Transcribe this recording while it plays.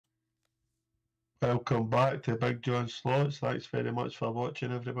Welcome back to Big John Slots. Thanks very much for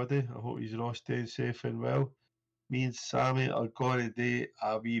watching, everybody. I hope you're all staying safe and well. Me and Sammy are going to do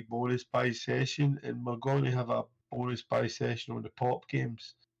a wee bonus buy session, and we're going to have a bonus buy session on the pop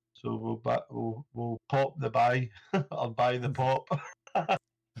games. So we'll pop the buy or buy the pop.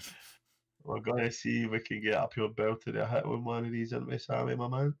 We're going to see if we can get up your belt to the hit with one of these, aren't we, Sammy, my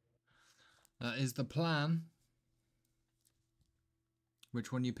man? That is the plan.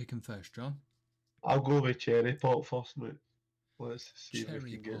 Which one are you picking first, John? I'll go with cherry pop first, mate. Let's see Cherry if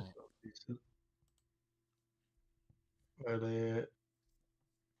we can get pop. something decent. And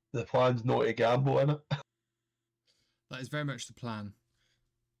the plan's not to gamble in it. That is very much the plan.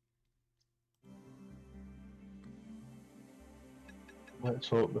 Let's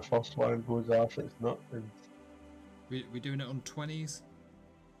hope the first one goes off. It's not. We doing it on 20s?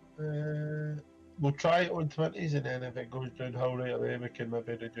 We'll try it on 20s, and then if it goes downhill right away, we can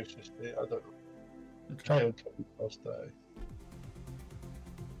maybe reduce the state. I don't know. Okay. Try on 20s first.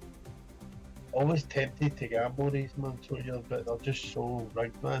 Always tempted to gamble these, man. But they're just so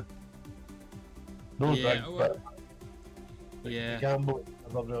rigged, man. No Yeah, rigged, well, but yeah. the gamble is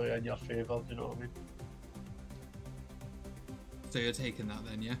never really in your favour. Do you know what I mean? So you're taking that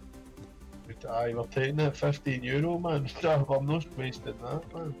then, yeah? Aye, we're taking it €15, man. I'm not wasting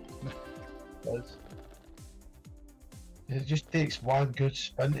that, man. It just takes one good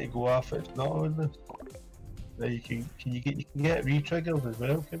spin to go off. It's not on this. Now you can get re-triggers as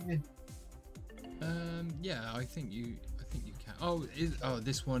well, can you? Yeah, I think you can. Oh,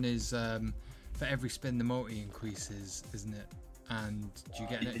 this one is for every spin the multi increases, isn't it? And do you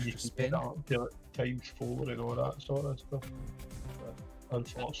get an extra spin? Up to times 4 and all that sort of stuff. But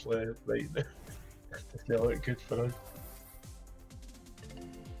unfortunately, right now, it's not look good for us.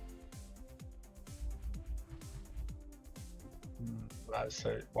 That's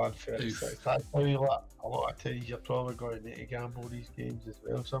it, 136. That's how you lot. A lot of times you're probably going to need to gamble these games as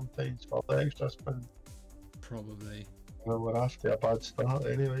well sometimes for the extra spin. Probably. Well, we're after a bad start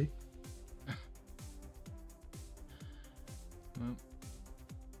anyway. Well,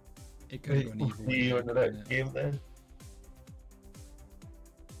 it could have gone either way. See you in the next game then.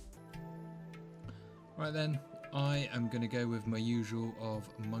 Right then, I am going to go with my usual of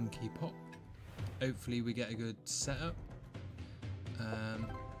Monkey Pop. Hopefully we get a good setup.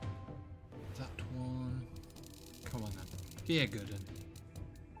 That one. Come on then. Be a good one.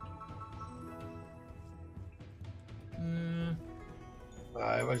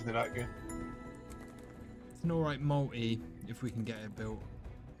 It wasn't that good. It's an alright multi if we can get it built.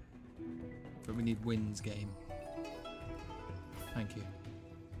 But we need wins game. Thank you.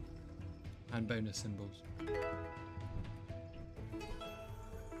 And bonus symbols.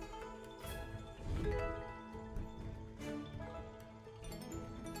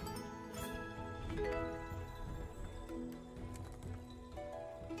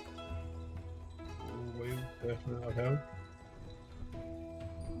 Definitely help.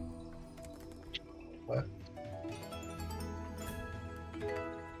 What?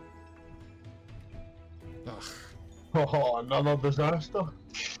 Ugh. Oh, another disaster.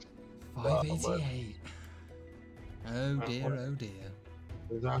 588. Oh dear, oh dear.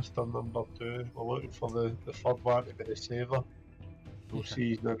 Disaster number 2. We're looking for the third one to be the saver. We'll see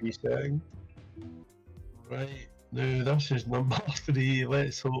he's not resetting. Right. Now this is number 3.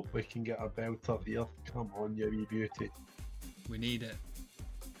 Let's hope we can get a belter here. Come on, you wee beauty. We need it.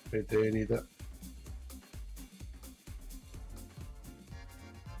 We do need it.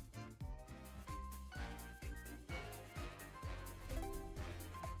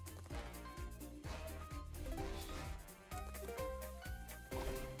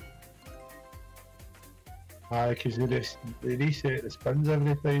 Aye, because they reset the spins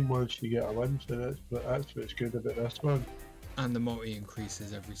every time once you get a win, so that's what's good about this one. And the multi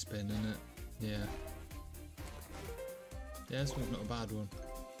increases every spin, isn't it? Yeah. Yeah, this one's not a bad one.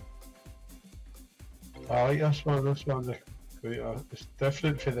 I like this one. This one's it's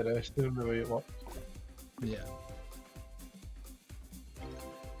different for the rest of them the way it works. Yeah.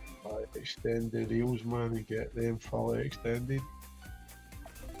 Extend the reels, man, and get them fully extended.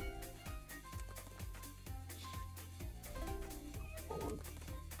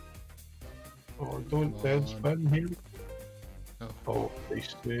 Oh, don't dead spin here. Oh,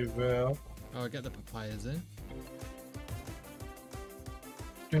 nice save there. Oh, I get the papayas in.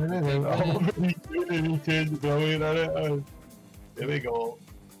 There we go.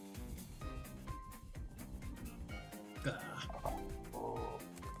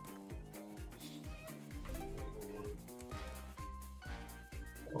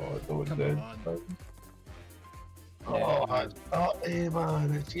 Oh, don't dead spin. Oh, that's 30,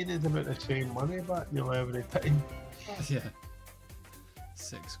 man. It's seen as about the same money back nearly every time. Yeah.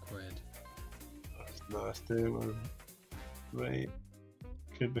 6 quid. That's nasty, man. Right.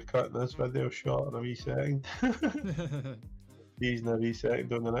 Could be cutting this video short in a wee second. These in a wee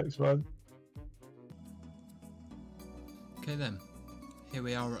second on the next one. Okay then. Here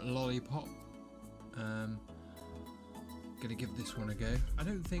we are at Lollipop. Gonna give this one a go. I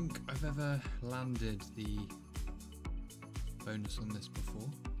don't think I've ever landed the bonus on this before,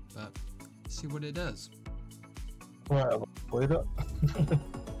 but let's see what it does. Right, I've played it.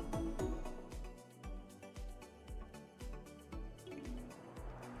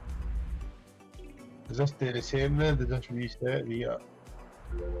 Does this do the same then? Does this reset the Okay.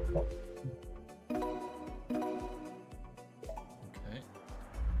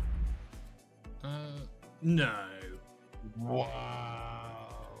 No.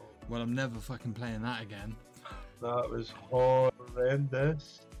 Wow. Well, I'm never fucking playing that again. That was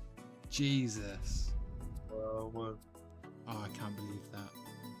horrendous. Jesus. Wow, man. Oh, I can't believe that.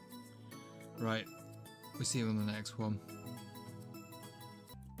 Right. We'll see you on the next one.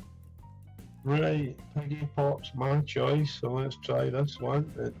 Right, Piggy Pop's my choice, so let's try this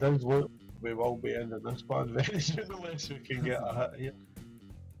one. It does look we will be ending this one very soon unless we can get a hit here.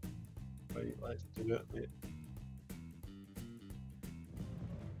 Right, let's do it, mate.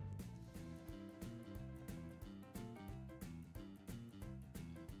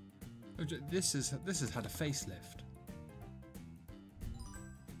 This has had a facelift.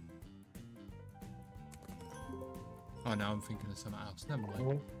 Oh no, I'm thinking of something else. Never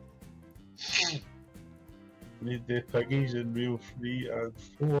mind. Need the piggies in real 3 and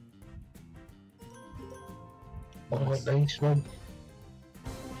 4. Nice. Oh, nice one.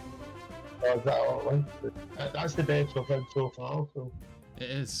 Oh, is that all right? That's the best we've had so far, so It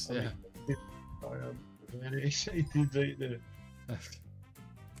is, yeah. I am very excited right now.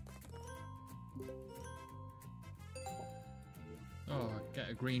 Oh, get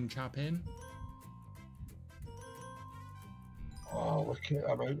a green chap in. Oh, look at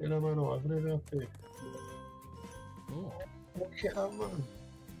that mountain I'm on everywhere too. Oh, Look at that, man.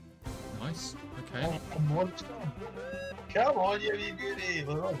 nice. Okay. Oh, a monster. Come on, you wee goody.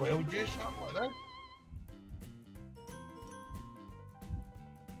 Well, do something like that.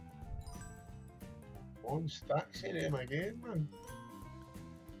 One stacks in him again, man.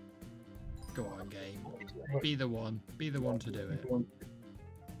 Go on, game. Be the one. Be the one to do it.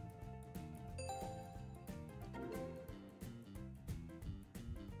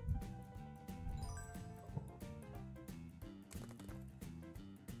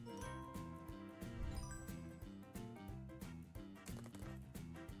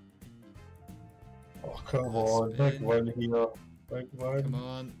 Oh, come on. Big Spin. one here. Big one. Come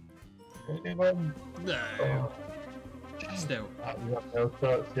on. Anyone? No. Oh, Still. that was a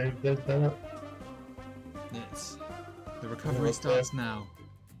belter. It saved us, didn't it? It's the recovery starts now.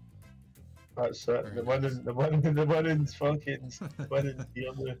 That's it. Very The nice. winning's fucking winning's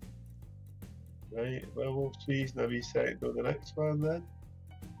here now. Right, well, we'll squeeze in a wee second on the next one then.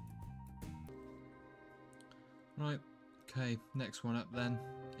 Right. Okay. Next one up then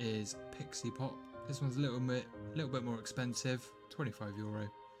is Pixie Pop. This one's a little bit more expensive. €25.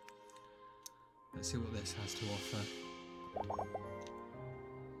 Let's see what this has to offer.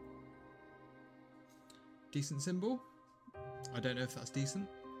 Decent symbol. I don't know if that's decent.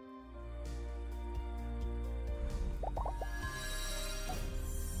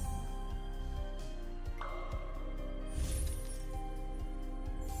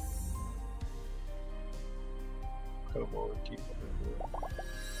 Come on, keep it.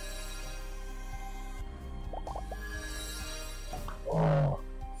 Oh,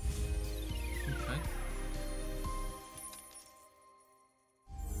 Okay.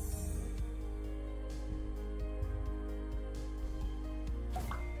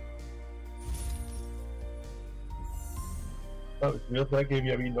 that was weird. That gave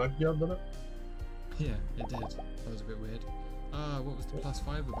you a wee nudge here, didn't it? Yeah, it did. That was a bit weird. What was the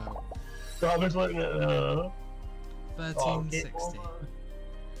 +5 about? So I was looking at 1360.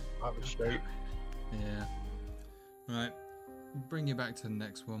 That was straight. Yeah. Right. Bring you back to the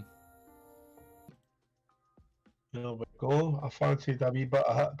next one. There we go. I fancied a wee bit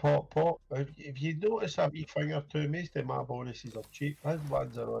of hit pop. If you notice a wee thing or two, most of my bonuses are cheap. His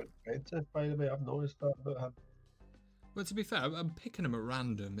ones are all expensive, by the way. I've noticed that about him. Well, to be fair, I'm picking them at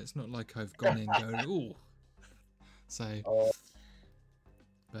random. It's not like I've gone in going, ooh. So, Oh,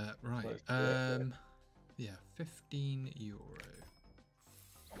 but right. let's do it then. Yeah, €15.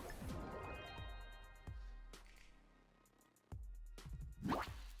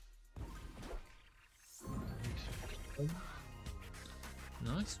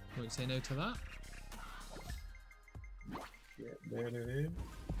 Nice. Won't say no to that.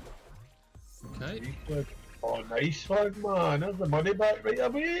 Okay. Oh, nice one, man. There's the money back right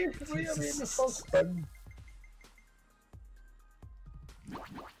away. Right away in the first spin.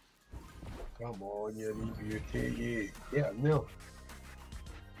 Come on, you wee beauty. You get in there.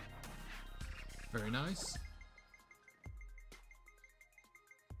 Very nice.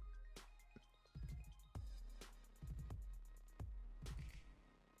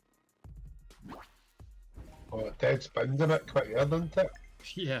 Oh, Ted spins a bit quicker, doesn't it?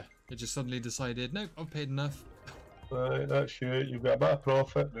 Yeah, it just suddenly decided, nope, I've paid enough. Right, that's you. You've got a bit of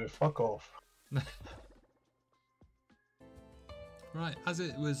profit. Now fuck off. Right, as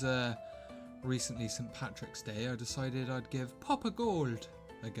it was recently St. Patrick's Day, I decided I'd give Pop a Gold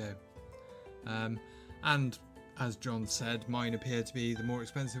a go. And as John said, mine appear to be the more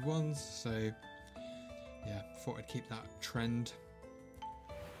expensive ones, so yeah, thought I'd keep that trend.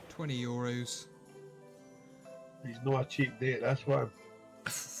 €20. He's not a cheap date, that's why.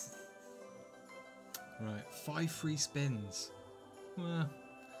 Right, 5 free spins. Well,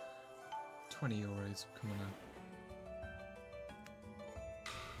 €20, come on now.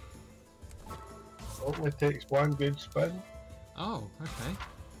 Only takes one good spin. Oh, okay.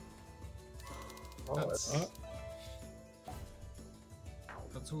 Oh, That's- like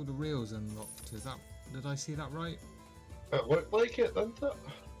That's all the reels unlocked. Is that? Did I see that right? that. It looked like it, didn't it?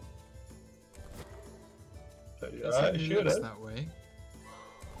 It Yeah, it certainly sure looks is. that way.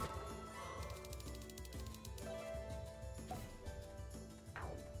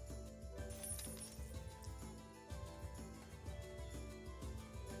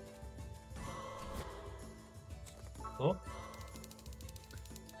 Oh.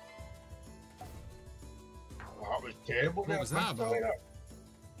 That was terrible. What was that about? That?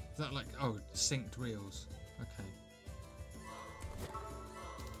 Is that like synced reels? Okay.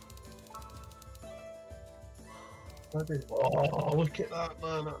 Oh, look at that,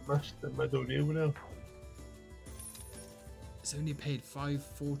 man. I missed the middle reel there. It's only paid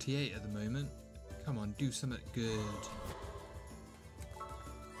 $5.48 at the moment. Come on, do something good.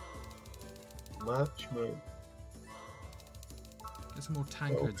 Match, man. Get some more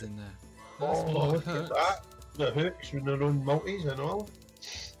tankards in there. Oh, That's a lot of look at hooks. that. The hooks with their own multis and all.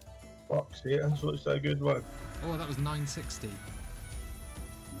 Fuck's sake, that's what's a good one. Oh, that was $9.60.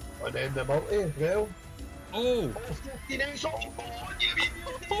 And then the multi as well. Oh! 59 shots.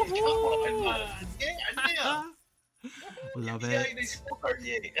 Come on, man. Get in there. Love Yeah, it. nice fucker,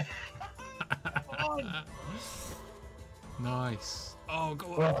 yeah. Come on. Nice. Oh, go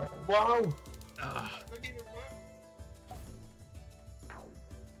on. Wow. Ah,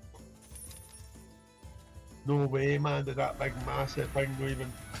 No way, man, did that big massive thing not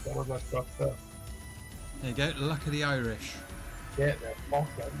even some of the stuff there. there you go. Luck of the Irish. Get the fuck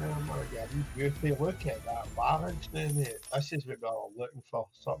in there, man. Yeah, you beauty. Look at that balance now, mate. This is what we're all looking for,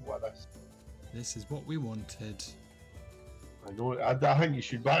 something like this. This is what we wanted. I know, I think you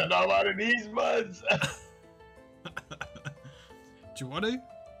should buy another one of these, man. Do you want to?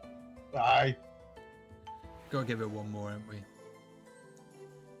 Aye. Gotta give it one more, haven't we?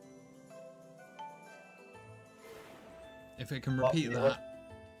 If it can repeat yeah. that,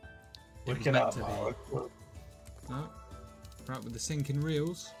 it Look was at meant that, to man. be. No. Right, with the sinking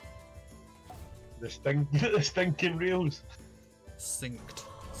reels. The the stinking reels. Synced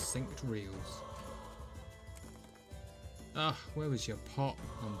reels. Ah, where was your pot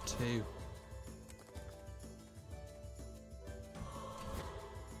on 2?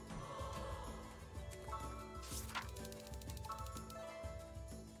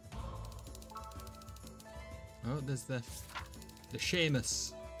 Oh, there's the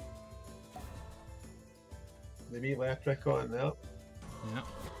Seamus. The wee leprechaun there. Yeah.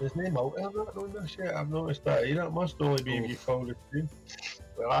 There's no multi on that on this yet. I've noticed that either. It must only be if you Oof. found the screen.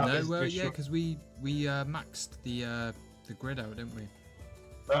 Well, that No, was well, just yeah, because we maxed the grid out, didn't we?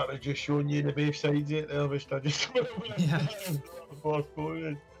 that was just showing you the both sides of it there, which I just Yeah. before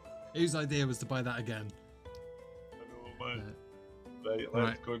going. Whose idea was to buy that again? I know, man. Uh, Right, let's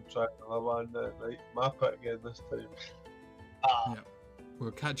right. go and try another one then. Right, map it again this time. Ah, Yeah.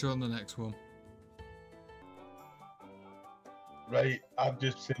 We'll catch you on the next one. right, I've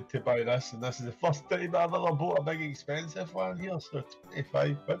just said to buy this, and this is the first time I've ever bought a big expensive one here, so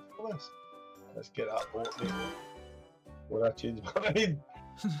 25 quid for this. Let's get that bought, mate. Before I change my mind.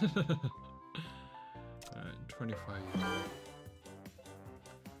 25.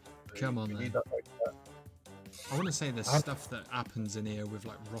 Come on We then. need a big bit. I want to say there's I've- stuff that happens in here with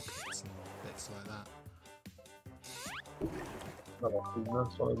like rockets and bits like that. Never seen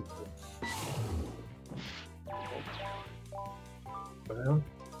this one. Well.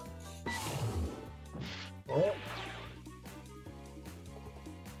 Oh.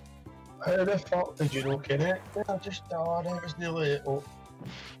 How the fuck did you not connect? I just died, I was nearly at oh.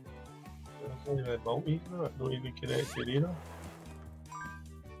 It's not even multi, not even connected either.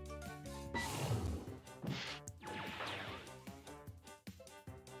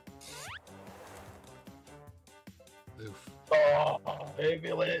 Oof. Oh, heavy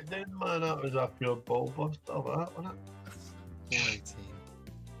letdown, man. That was a pure ball buster, that, wasn't it? 418.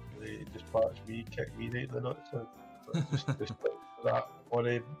 They just patched me, kicked me right in the nuts. Just that one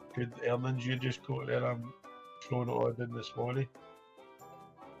of good earnings you just got there, I'm throwing it on in this morning.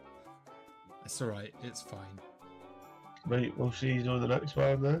 It's alright, it's fine. Right, we'll see you on the next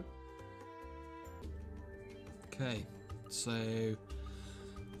one then. Okay, so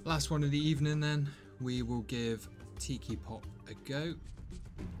last one of the evening then, we will give Tiki Pop a go.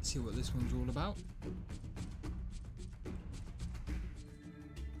 See what this one's all about.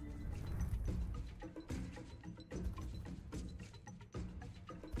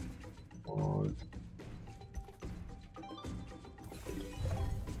 On.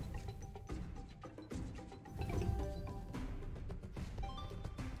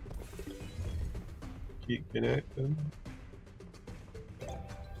 Keep connecting.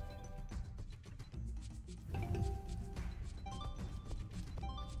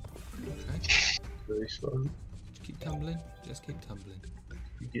 Okay, Nice one. just keep tumbling, just keep tumbling.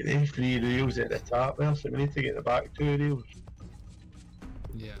 You get them 3 reels at the top there, so we need to get the back 2 reels.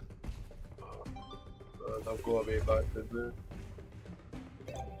 Yeah. And I've got a way back to the.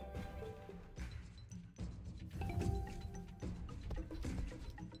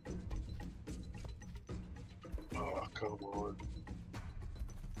 Oh, come on.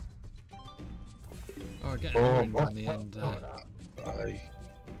 Oh, getting a win in the end. Aye.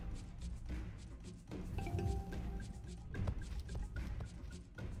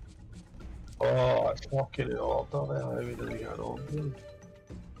 Oh, it's fucking it up there. How did we get on here?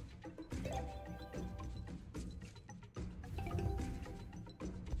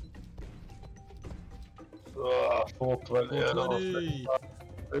 Oh, 420 and off. 420.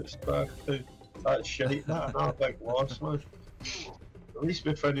 It's back to that shite, that another big loss, man. At least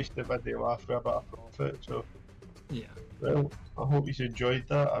we finished the video after a bit of profit, so. Yeah. Well, I hope you enjoyed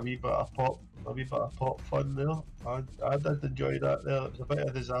that. A wee bit of pop fun there. I did enjoy that there. It was a bit of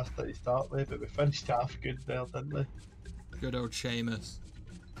a disaster to start with, but we finished half good there, didn't we? Good old Seamus.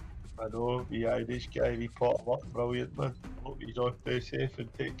 I know, the Irish guy, we pot him up brilliant, man. Hope you all stay safe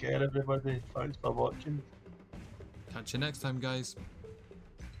and take care, everybody. Thanks for watching. Catch you next time, guys.